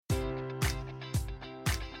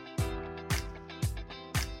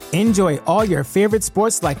Enjoy all your favorite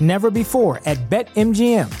sports like never before at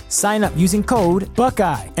BetMGM. Sign up using code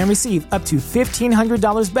Buckeye and receive up to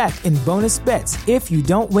 $1,500 back in bonus bets if you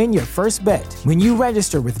don't win your first bet. When you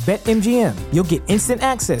register with BetMGM, you'll get instant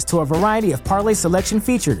access to a variety of parlay selection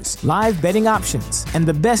features, live betting options, and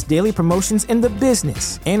the best daily promotions in the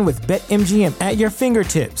business. And with BetMGM at your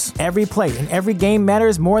fingertips, every play and every game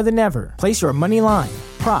matters more than ever. Place your money line,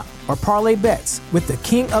 prop, or parlay bets with the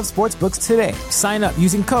king of sportsbooks today. Sign up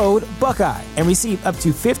using code Buckeye and receive up to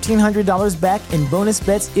 $1,500 back in bonus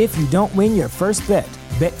bets if you don't win your first bet.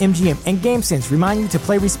 BetMGM and GameSense remind you to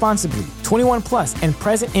play responsibly. 21 plus and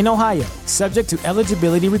present in Ohio, subject to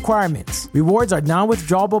eligibility requirements. Rewards are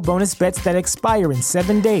non-withdrawable bonus bets that expire in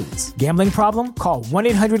 7 days. Gambling problem? Call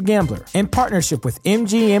 1-800-GAMBLER. In partnership with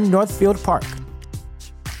MGM Northfield Park.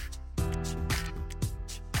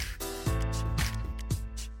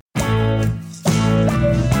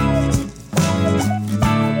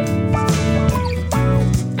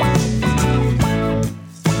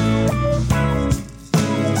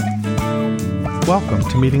 Welcome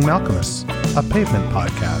to Meeting Malcolmus, a pavement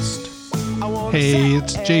podcast. Hey,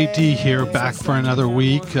 it's JD here, back for another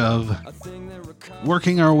week of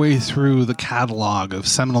working our way through the catalog of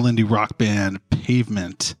seminal indie rock band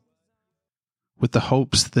Pavement with the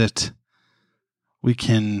hopes that we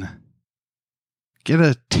can get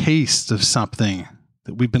a taste of something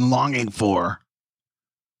that we've been longing for.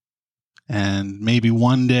 And maybe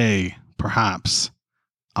one day, perhaps,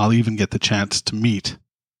 I'll even get the chance to meet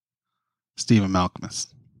Stephen Malcolmus.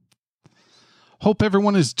 Hope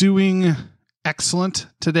everyone is doing excellent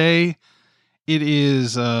today. It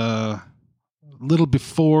is a little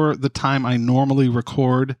before the time I normally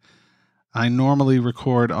record. I normally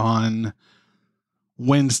record on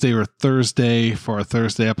Wednesday or Thursday for a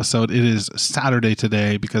Thursday episode. It is Saturday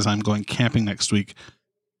today because I'm going camping next week.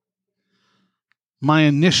 My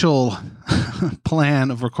initial plan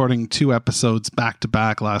of recording 2 episodes back to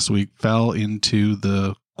back last week fell into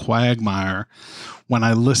the quagmire when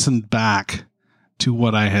I listened back to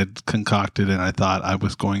what I had concocted, and I thought I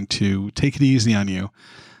was going to take it easy on you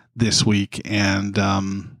this week and,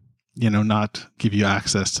 not give you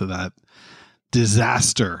access to that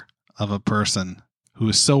disaster of a person who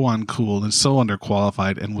is so uncool and so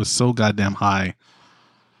underqualified and was so goddamn high.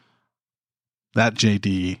 That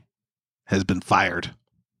JD has been fired.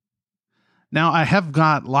 Now, I have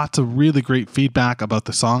got lots of really great feedback about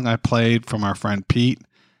the song I played from our friend Pete.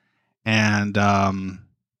 And,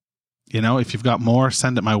 if you've got more,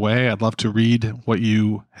 send it my way. I'd love to read what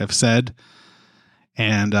you have said.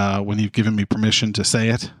 And when you've given me permission to say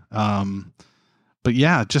it. But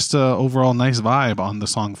yeah, just a overall nice vibe on the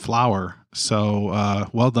song Flower. So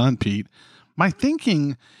well done, Pete. My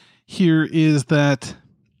thinking here is that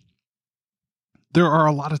there are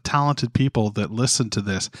a lot of talented people that listen to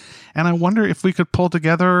this. And I wonder if we could pull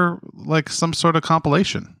together like some sort of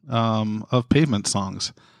compilation of Pavement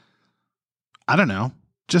songs. I don't know,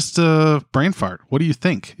 just a brain fart. What do you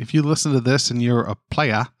think? If you listen to this and you're a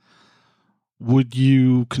player, would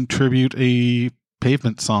you contribute a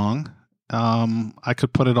Pavement song? I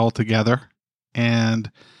could put it all together and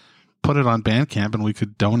put it on Bandcamp, and we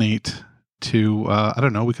could donate to,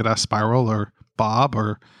 we could ask Spiral or Bob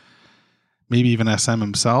or maybe even SM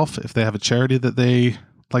himself if they have a charity that they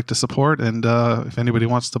like to support. And if anybody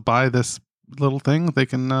wants to buy this little thing, they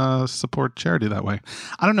can support charity that way.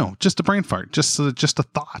 I don't know, just a brain fart, just a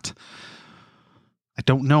thought. I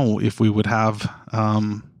don't know if we would have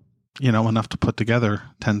enough to put together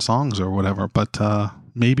 10 songs or whatever, but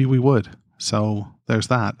maybe we would. So there's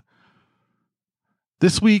that.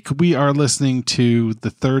 This week we are listening to the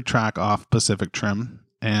 3rd track off Pacific Trim,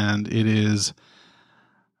 and it is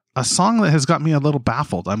a song that has got me a little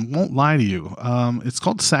baffled. I won't lie to you. It's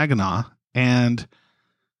called Saganaw, and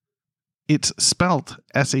it's spelt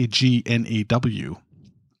Saganaw.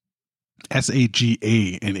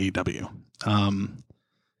 Saganaw.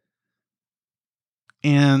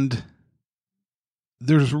 And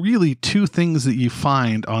there's really 2 things that you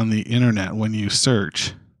find on the internet when you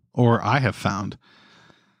search, or I have found.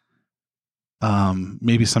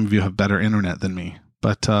 Maybe some of you have better internet than me,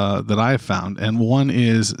 but that I have found. And one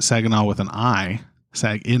is Saganaw with an I,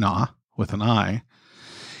 Saginaw with an I.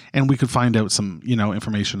 And we could find out some,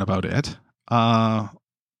 information about it.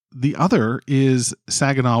 The other is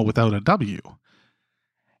Saganaw without a W.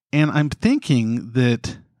 And I'm thinking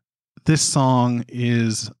that this song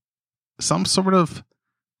is some sort of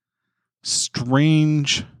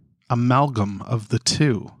strange amalgam of the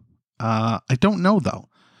 2. I don't know, though.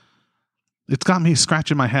 It's got me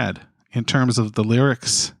scratching my head in terms of the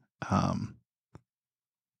lyrics.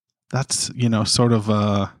 That's, sort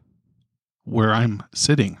of where I'm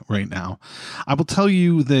sitting right now. I will tell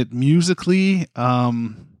you that musically,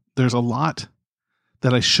 there's a lot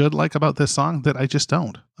that I should like about this song that I just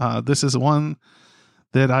don't. This is one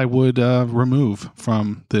that I would remove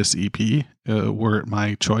from this EP were it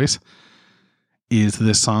my choice. Is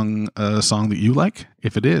this song a song that you like?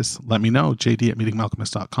 If it is, let me know.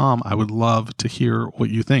 JD@meetingmalcolmus.com. I would love to hear what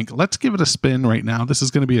you think. Let's give it a spin right now. This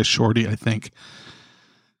is going to be a shorty, I think,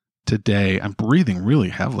 today. I'm breathing really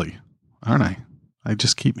heavily, aren't I? I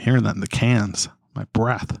just keep hearing that in the cans. My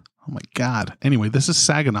breath. Oh my God. Anyway, this is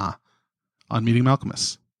Saganaw on Meeting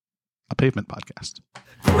Malcolmus, a pavement podcast.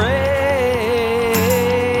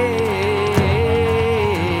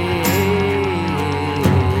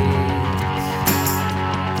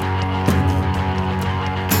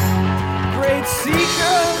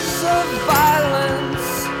 Seekers of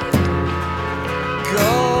violence,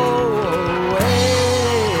 go away.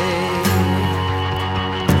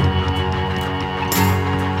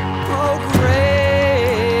 Oh,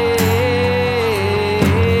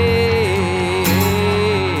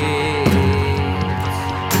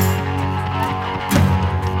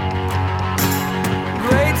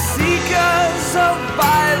 great seekers of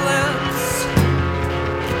violence,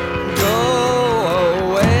 go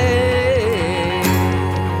away.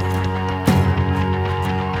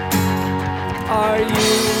 Are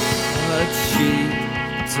you a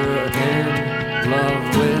cheater in love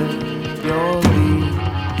with your lead?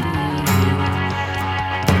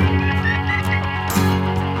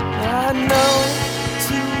 I know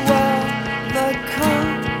too well the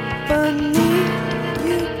company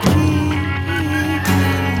you keep,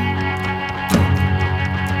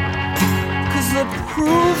 'cause the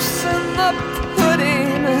proof's in the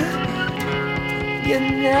pudding. You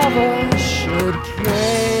never should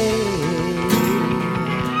pray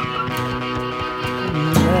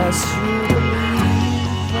unless you believe.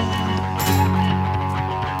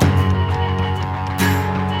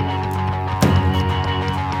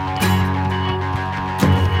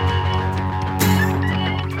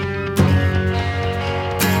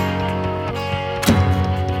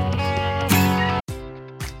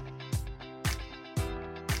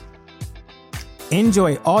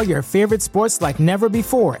 Enjoy all your favorite sports like never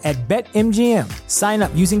before at BetMGM. Sign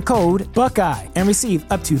up using code Buckeye and receive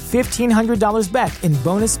up to $1,500 back in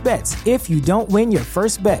bonus bets if you don't win your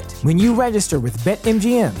first bet. When you register with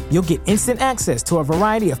BetMGM, you'll get instant access to a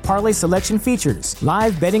variety of parlay selection features,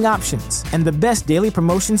 live betting options, and the best daily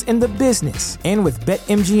promotions in the business. And with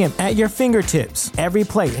BetMGM at your fingertips, every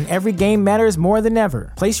play and every game matters more than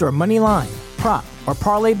ever. Place your money line, prop, or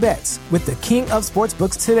parlay bets with the king of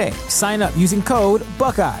sportsbooks today. Sign up using code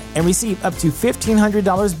Buckeye and receive up to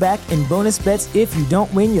 $1,500 back in bonus bets if you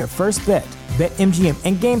don't win your first bet. BetMGM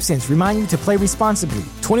and GameSense remind you to play responsibly.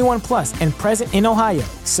 21 plus and present in Ohio,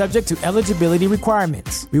 subject to eligibility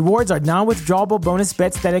requirements. Rewards are non-withdrawable bonus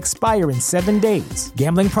bets that expire in 7 days.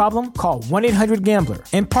 Gambling problem? Call 1-800-GAMBLER.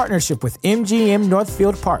 In partnership with MGM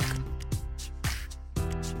Northfield Park.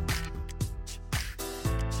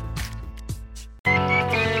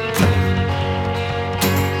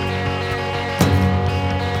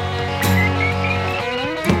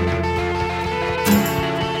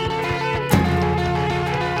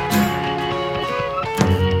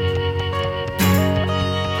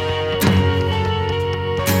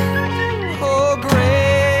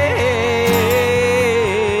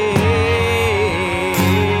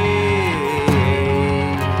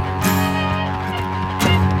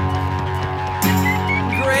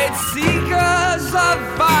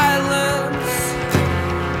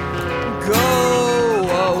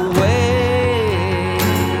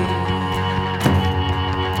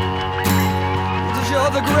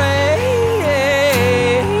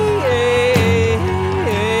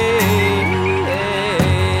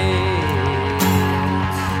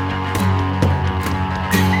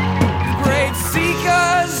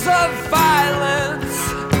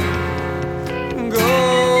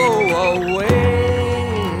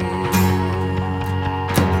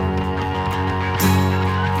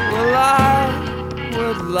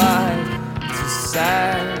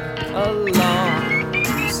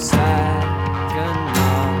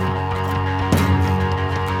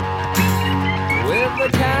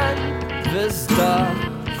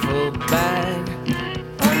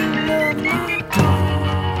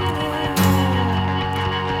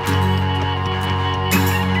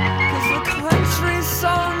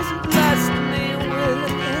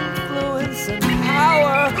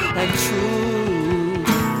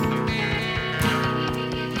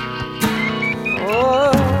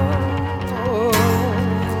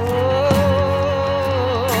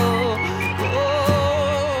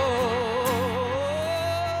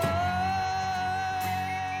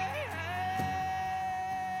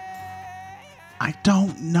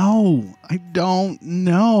 I don't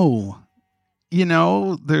know. You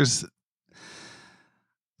know, there's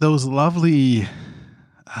those lovely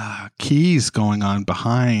keys going on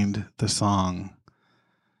behind the song.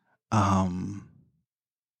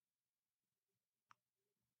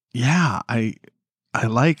 Yeah, I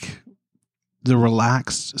like the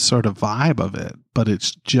relaxed sort of vibe of it, but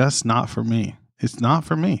it's just not for me. It's not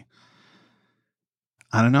for me.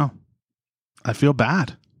 I don't know. I feel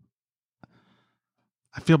bad.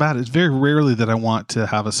 It's very rarely that I want to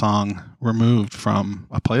have a song removed from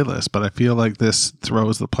a playlist, but I feel like this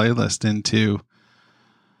throws the playlist into,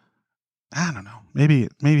 I don't know, maybe,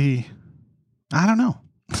 I don't know.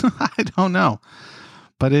 I don't know,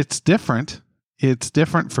 but it's different. It's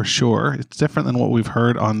different for sure. It's different than what we've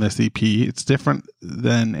heard on this EP. It's different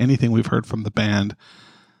than anything we've heard from the band,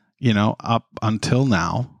 you know, up until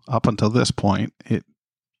now, up until this point. It,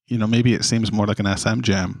 you know, maybe it seems more like an SM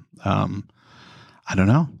jam. I don't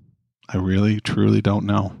know. I really, truly don't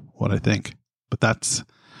know what I think, but that's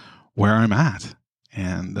where I'm at.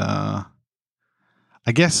 And I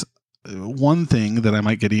guess one thing that I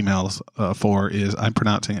might get emails for is I'm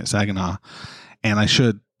pronouncing it Saganaw, and I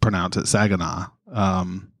should pronounce it Saganaw.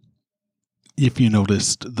 If you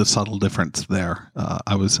noticed the subtle difference there,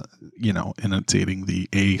 I was, you know, enunciating the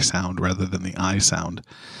A sound rather than the I sound,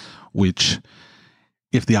 which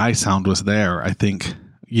if the I sound was there, I think,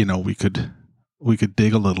 you know, we could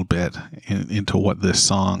dig a little bit into what this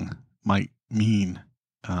song might mean.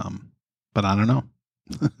 But I don't know.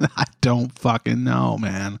 I don't fucking know,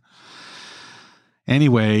 man.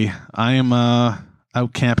 Anyway, I am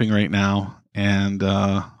out camping right now and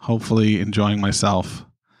hopefully enjoying myself.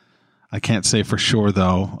 I can't say for sure,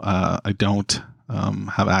 though. I don't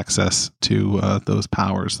have access to those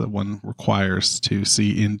powers that one requires to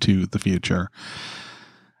see into the future.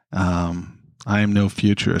 I am no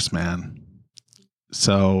futurist, man.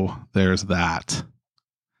 So there's that.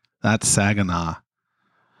 That's Saganaw.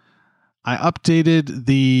 I updated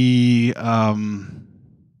the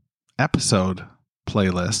episode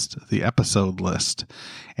playlist, the episode list,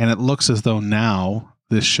 and it looks as though now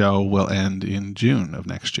this show will end in June of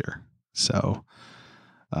next year. So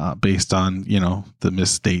based on, you know, the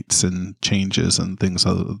misdates and changes and things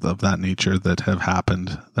of that nature that have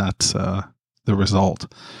happened, that's the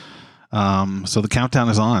result. So the countdown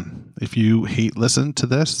is on. If you listen to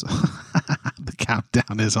this, the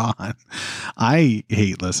countdown is on. I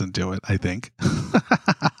listen to it, I think.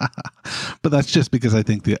 But that's just because I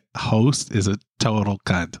think the host is a total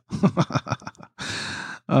cunt.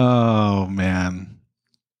 Oh, man.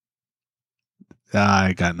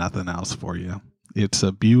 I got nothing else for you. It's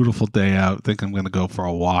a beautiful day out. I think I'm going to go for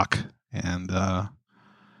a walk and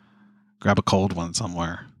grab a cold one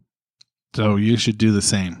somewhere. So you should do the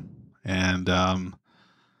same. And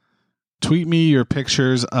tweet me your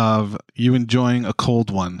pictures of you enjoying a cold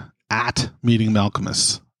one at Meeting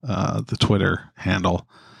Malcolmus, the Twitter handle.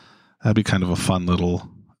 That'd be kind of a fun little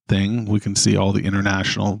thing. We can see all the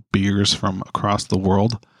international beers from across the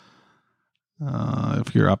world.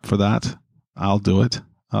 If you're up for that, I'll do it.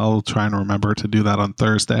 I'll try and remember to do that on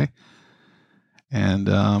Thursday. And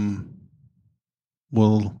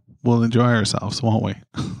we'll enjoy ourselves, won't we?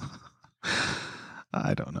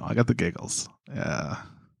 I don't know. I got the giggles.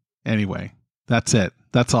 Anyway, that's it.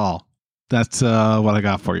 That's all. That's what I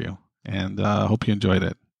got for you. And hope you enjoyed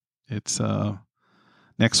it. It's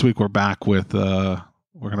next week we're back with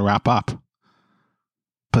we're going to wrap up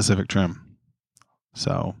Pacific Trim.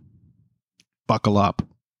 So buckle up.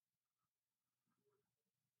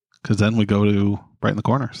 Because then we go to Right in the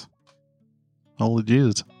Corners. Holy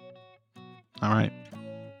Jesus. All right.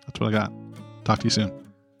 That's what I got. Talk to you soon.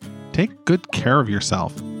 Take good care of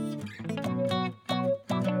yourself. Meeting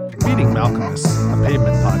Malcolmus, a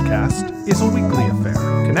pavement podcast, is a weekly affair.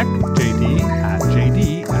 Connect with JD at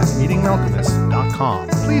jd@meetingmalcolmus.com.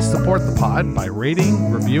 Please support the pod by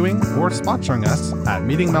rating, reviewing, or sponsoring us at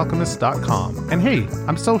meetingmalcolmus.com. And hey,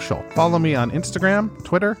 I'm social. Follow me on Instagram,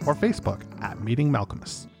 Twitter, or Facebook at Meeting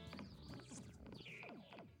Malcolmus.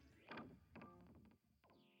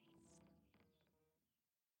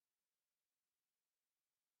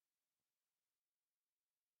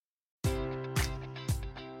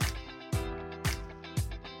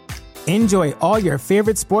 Enjoy all your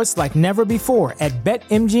favorite sports like never before at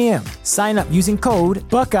BetMGM. Sign up using code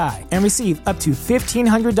Buckeye and receive up to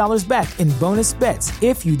 $1,500 back in bonus bets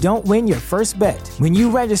if you don't win your first bet. When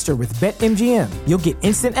you register with BetMGM, you'll get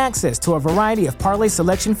instant access to a variety of parlay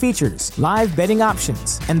selection features, live betting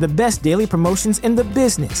options, and the best daily promotions in the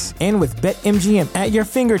business. And with BetMGM at your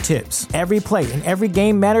fingertips, every play and every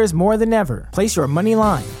game matters more than ever. Place your money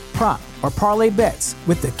line, prop, or parlay bets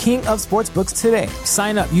with the king of sportsbooks today.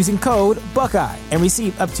 Sign up using code Buckeye and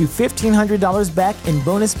receive up to $1,500 back in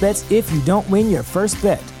bonus bets if you don't win your first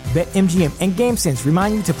bet. BetMGM and GameSense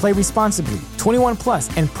remind you to play responsibly. 21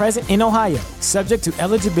 plus and present in Ohio, subject to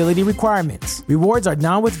eligibility requirements. Rewards are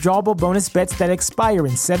non-withdrawable bonus bets that expire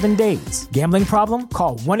in 7 days. Gambling problem?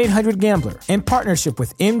 Call 1-800-GAMBLER in partnership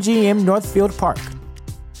with MGM Northfield Park.